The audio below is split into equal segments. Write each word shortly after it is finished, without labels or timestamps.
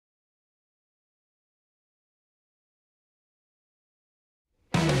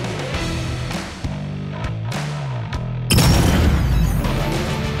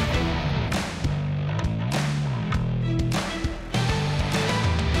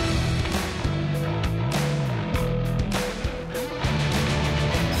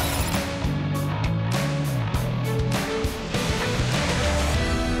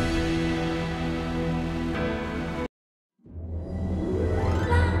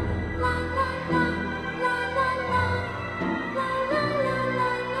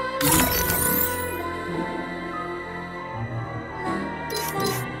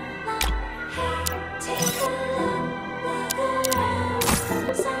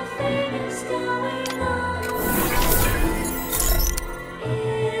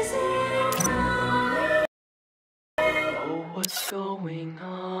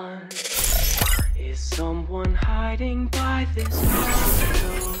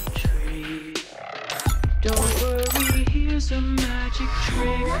magic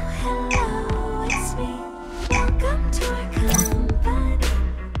trick. Hello, it's me. Welcome to our company.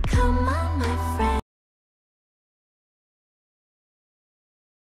 Come on, my friend.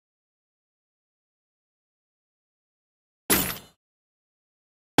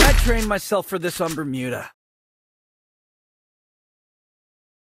 I trained myself for this on Bermuda.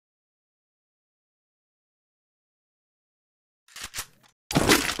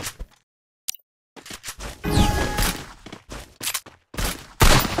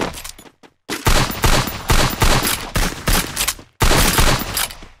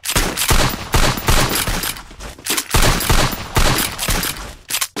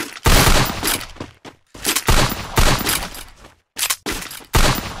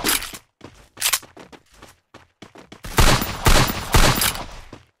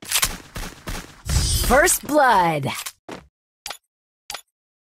 First blood.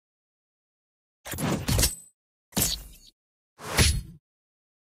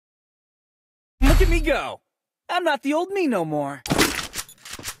 Look at me go. I'm not the old me no more.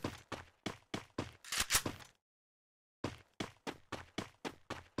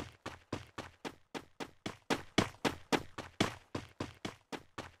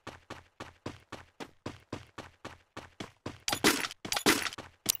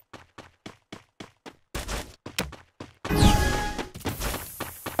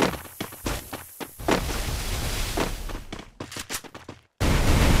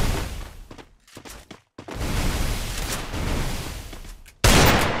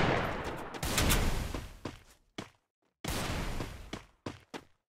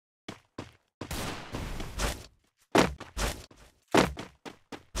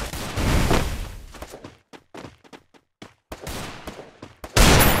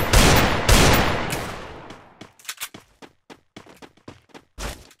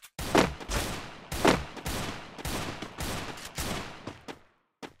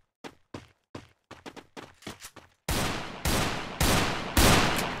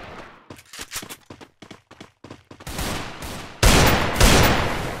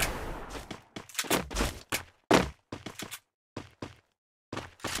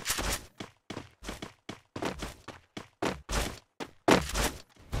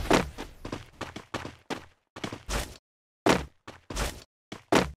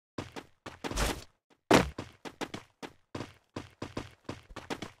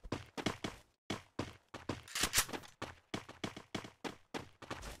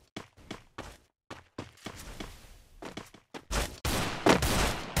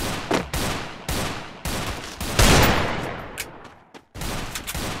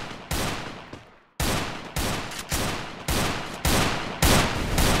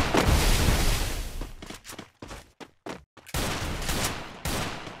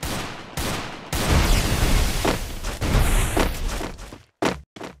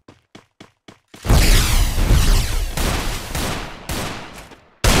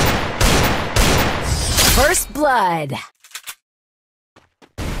 First blood.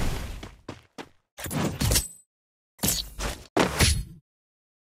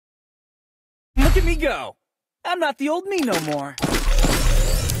 Look at me go. I'm not the old me no more.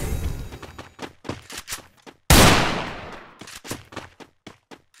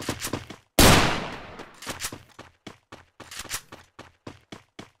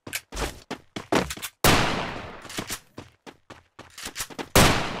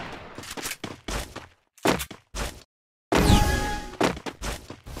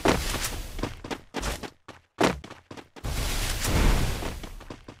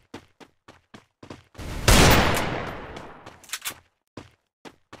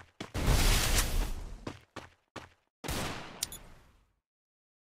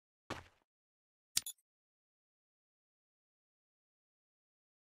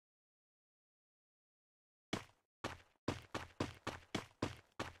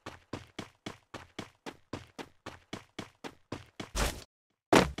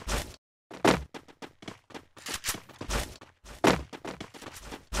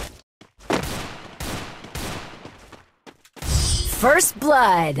 First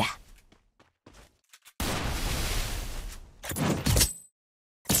blood.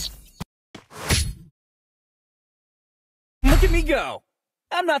 Look at me go.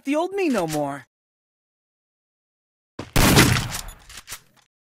 I'm not the old me no more.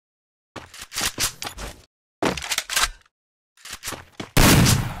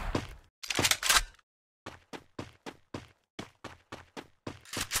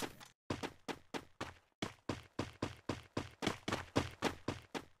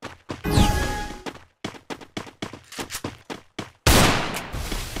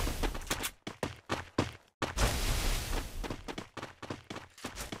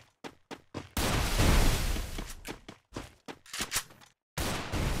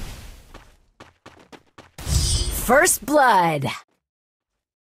 First blood.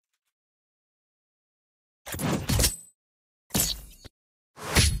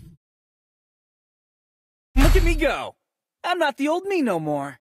 Look at me go! I'm not the old me no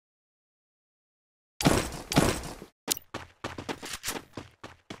more.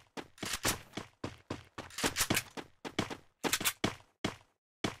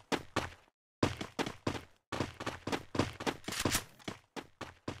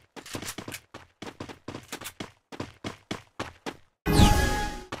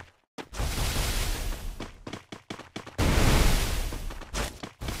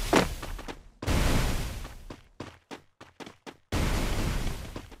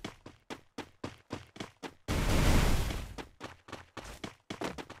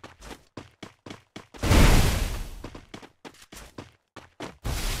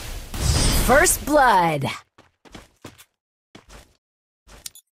 First blood.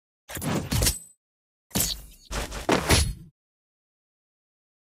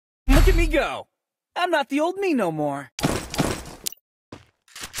 Look at me go! I'm not the old me no more.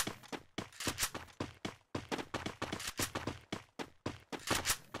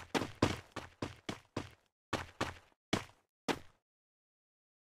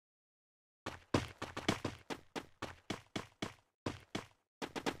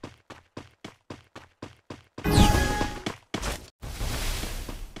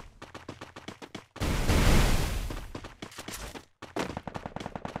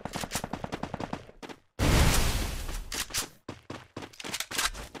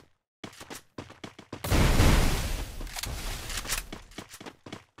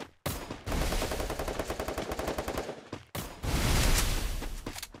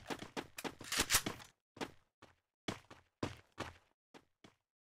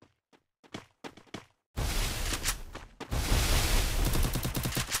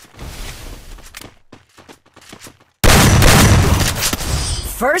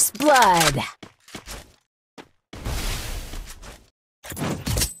 First blood.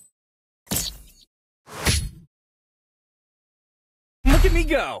 Look at me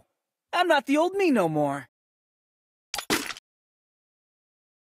go! I'm not the old me no more.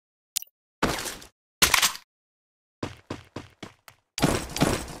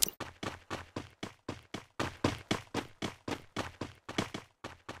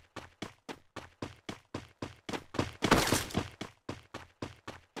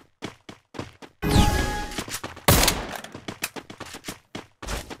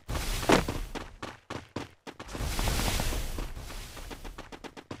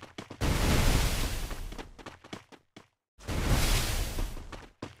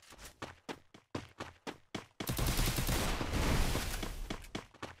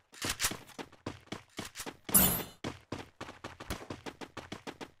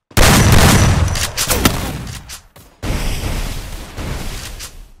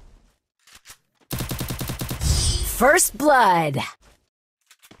 First blood.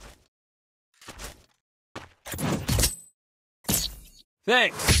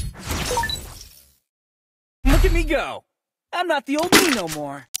 Thanks. Look at me go! I'm not the old me no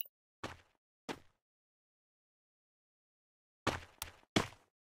more.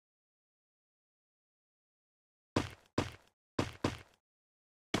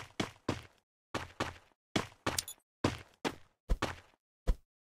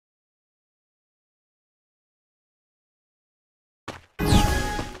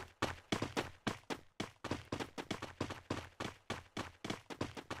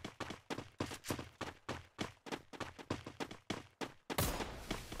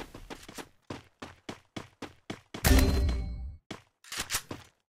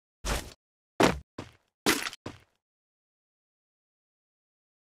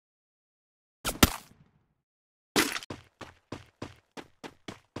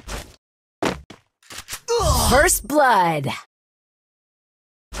 First blood.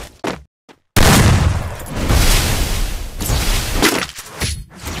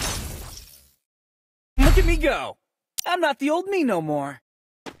 Look at me go! I'm not the old me no more.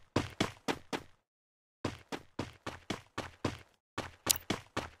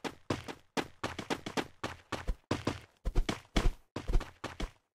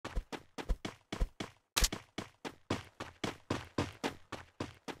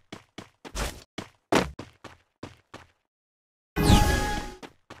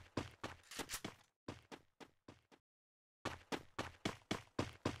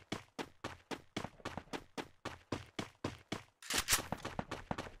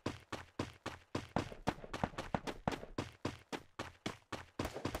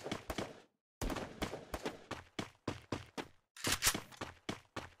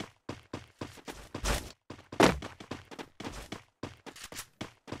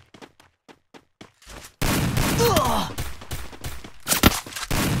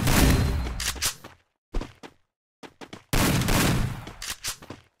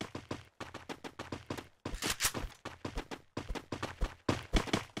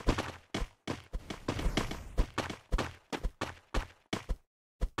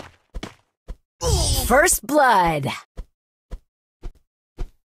 First blood.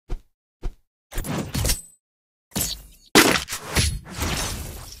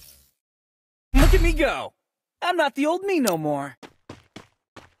 Look at me go! I'm not the old me no more.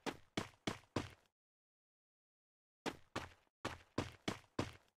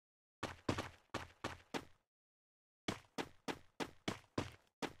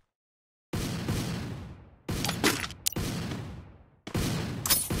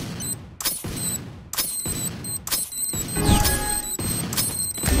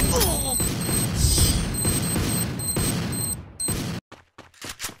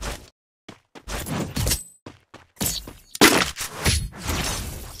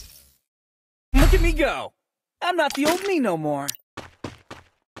 Look at me go! I'm not the old me no more.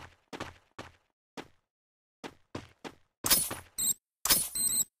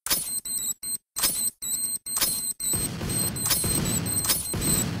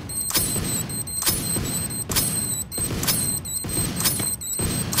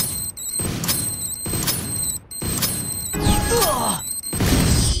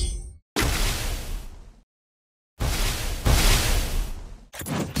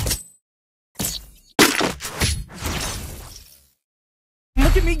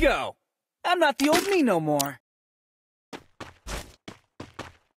 Look at me go! I'm not the old me no more.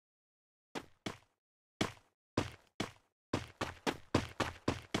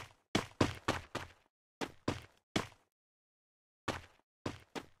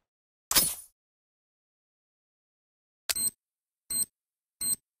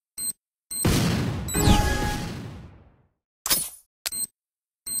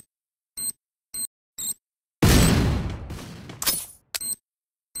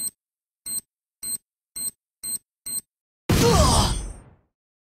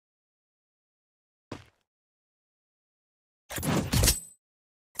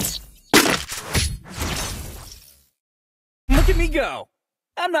 Look at me go!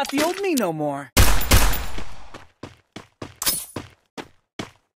 I'm not the old me no more.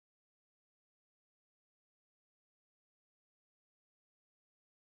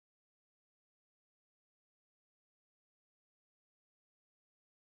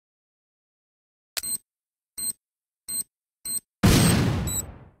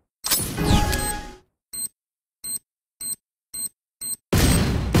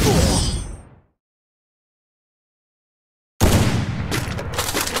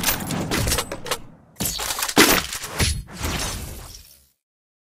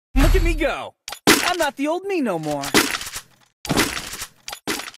 Look at me go! I'm not the old me no more.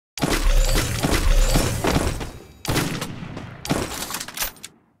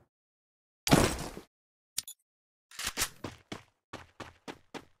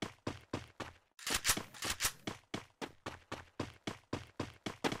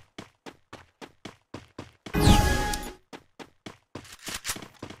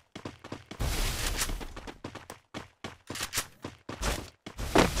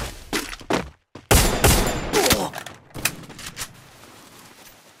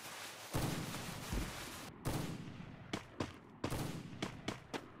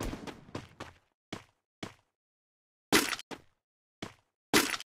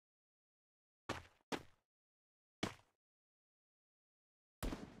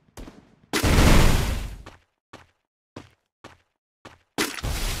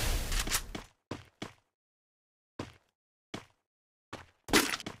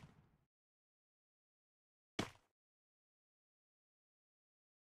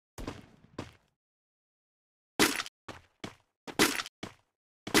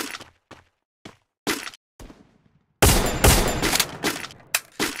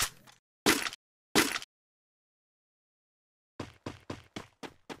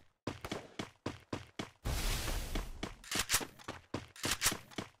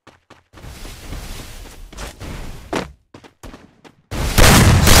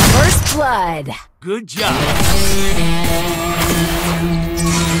 First blood. Good job.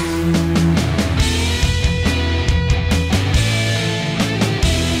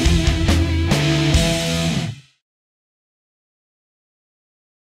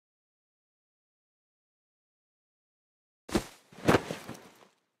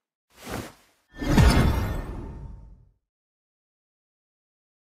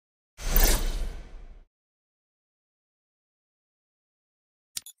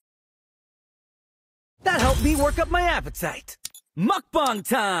 That helped me work up my appetite. Mukbang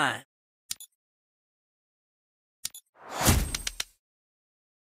time!